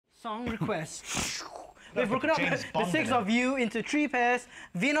song requests. We've broken up the 6 of you into 3 pairs.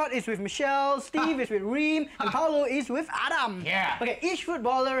 Veenod is with Michelle, Steve is with Reem, and Paulo is with Adam. Yeah. Okay, each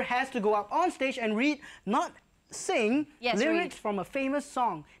footballer has to go up on stage and read, not sing, lyrics from a famous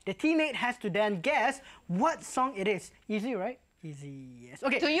song. The teammate has to then guess what song it is. Easy, right? Easy, yes.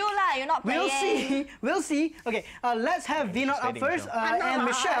 Okay. To you lah, you're not playing. We'll see. Okay, let's have Veenod up first. And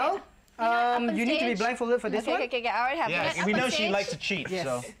Michelle, you need to be blindfolded for this one. Okay, I already have. Yeah, we know she likes to cheat,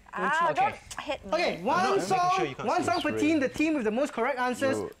 so. Don't hit me. Okay, one song per team. The team with the most correct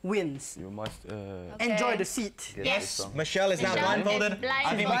answers wins. You must enjoy the seat. Yes, Michelle is now blindfolded.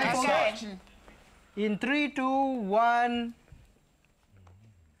 I think we can start. In 3, 2, 1.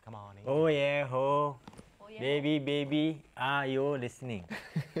 Come on. Oh yeah, ho. Baby, baby, are you listening?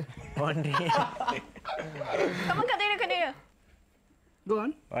 Only. Come on, continue. Go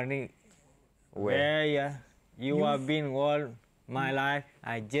on. Only. Where you have been all my life.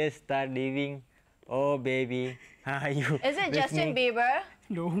 I just start living. Oh baby, are you Is it Justin listening? Bieber?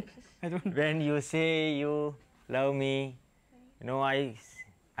 No, I don't. When you say you love me, you know I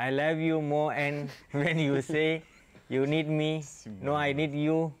love you more. And when you say you need me, no, I need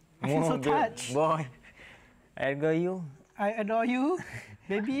you more. so touched. Boy, I adore you. I adore you,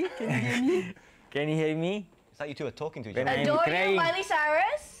 baby. Can you hear me? Can you hear me? It's like you two are talking to each When other. I'm Adore crying. You, Miley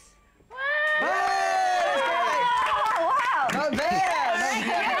Cyrus? Wow! Not bad.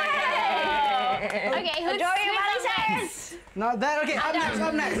 Okay, who's Adore You, Miley Cyrus? Not bad. Okay,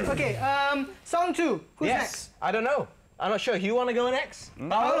 up next. Okay, song 2. Who's next? I don't know. I'm not sure. You want to go next?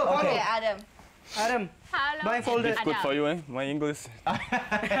 Paulo. Okay, Adam. Adam, blindfolded. Good for you, eh? My English.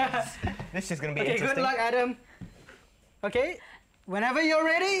 This is going to be Okay, interesting. good luck, Adam. Okay, whenever you're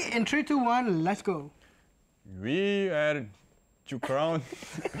ready, in 3, 2, 1, let's go. We are to crown.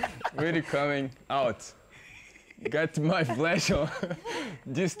 Really coming out. Got my flash on.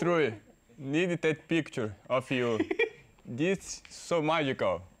 Destroy. Need that picture of you. This so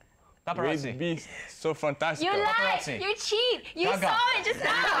magical. Paparazzi. Will be so fantastic. You lied! Paparazzi. You cheat! You Gaga. saw it just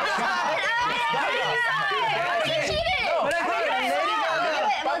now! You cheated! No.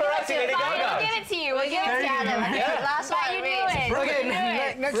 Paparazzi, Lady Gaga. We'll give it to you. We'll give it to Adam. Okay, last one. You knew it. Okay,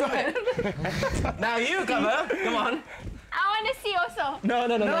 next one. Now you cover. Come on. I want to see also. No. You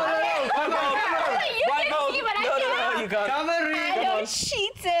can see, but I cannot. You can't. Cover I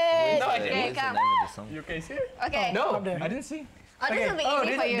cheated. No, I Okay, didn't. come. You can see it? Okay. No, Up there. I didn't see. Oh, this will be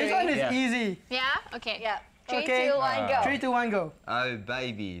easy for you. This one is Yeah. easy. Yeah? Okay. Yeah. 3, Okay. 2, 1, go. 3, 2, 1, go. Oh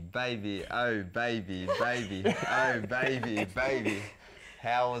baby, baby, oh baby, baby, oh baby, baby.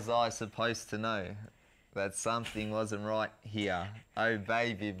 How was I supposed to know that something wasn't right here? Oh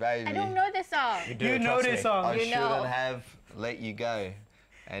baby, baby. I don't know this song. You know this song. I You know. shouldn't have let you go.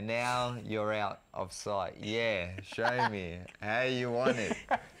 And now you're out of sight. Yeah, show me how you want it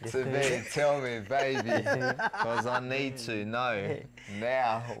to be. Tell me, baby, because I need to know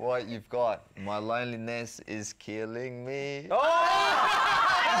now what you've got. My loneliness is killing me.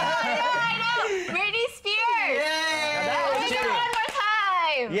 I know. Britney Spears. That was cheating. One more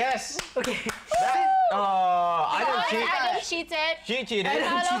time. Yes. Okay. I didn't cheat. Adam cheated. She cheated.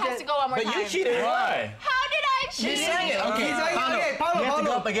 Paulo has to go one more But time. you cheated. Why? How did I cheat? You sang it. Okay. Okay, Paulo, You have to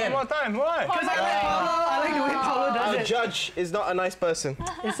go up again. One more time, why? Because I like the way Paulo does The it. judge is not a nice person.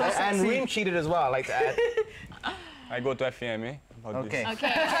 It's so And sexy. Reem cheated as well, I like to add. I go to FM, eh? About Okay. this.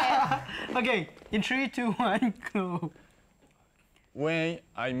 Okay. Okay, in 3, 2, 1, go. When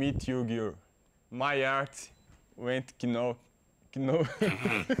I meet you, girl, my heart went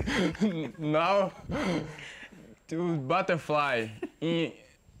now to butterfly in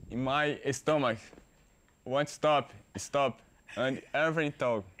my stomach. Won't stop, and every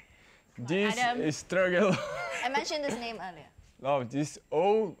talk. This Adam. struggle, I mentioned this name earlier. love, this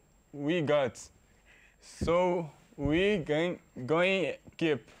all we got. So we going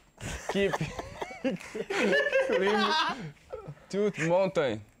keep climb to the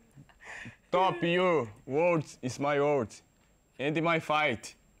mountain. Top your words is my word, and my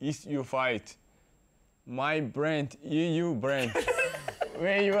fight is your fight. My brand is your brand.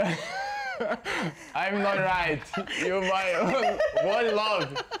 When you I'm not right. You my one love,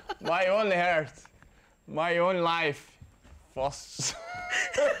 my own heart, my own life. First. Stop.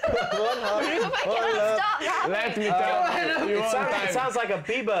 Let me tell you one time. It sounds like a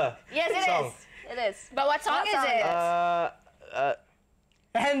Bieber Yes, it song. is. It is. But what song is it?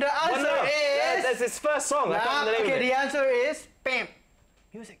 And the answer is... That's his first song. I can't remember the name okay, of it. the answer is... Bam.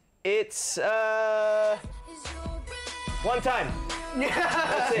 Music. It's One Time.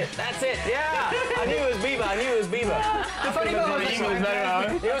 That's it. Yeah. I knew it was Bieber. The funny part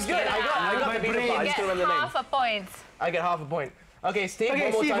was It was good. I got the Bieber part. I You just get don't remember the name. half a point. I get half a point. Okay, Steve, Okay,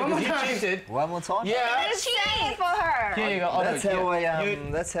 one more Steve, time, one more 'cause you time. cheated. One more time? Yeah. Just sing it for her. Here you go. Oh, That's no, how yeah. I,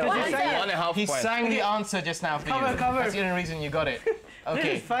 that's how One I... second. 1.5 He points. sang the answer just now for Cover, you. cover. That's the only reason you got it. This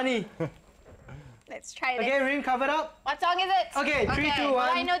Okay. is funny. Let's try this. Okay, Reem, cover it up. What song is it? Okay, 3, 2, Will 1.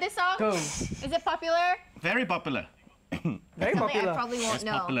 I know this song? Go. Is it popular? Very popular. Very Something I popular. probably won't As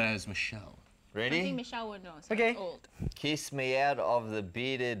know. popular as Michelle. I think Ready? Michelle would know. So Okay. it's old. Kiss me out of the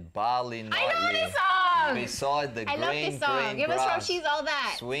bearded barley I know nightly. this song. Beside the I love green, this song. green It was from grass. She's All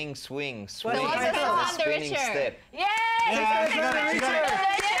That. Swing, swing, swing. The The one one that that comes on the spinning Richer. step. Yay! That's correct.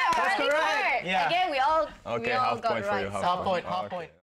 That's correct. Yeah. Again, we all Okay, got half it point for right. you. so- Half point, half Okay. point.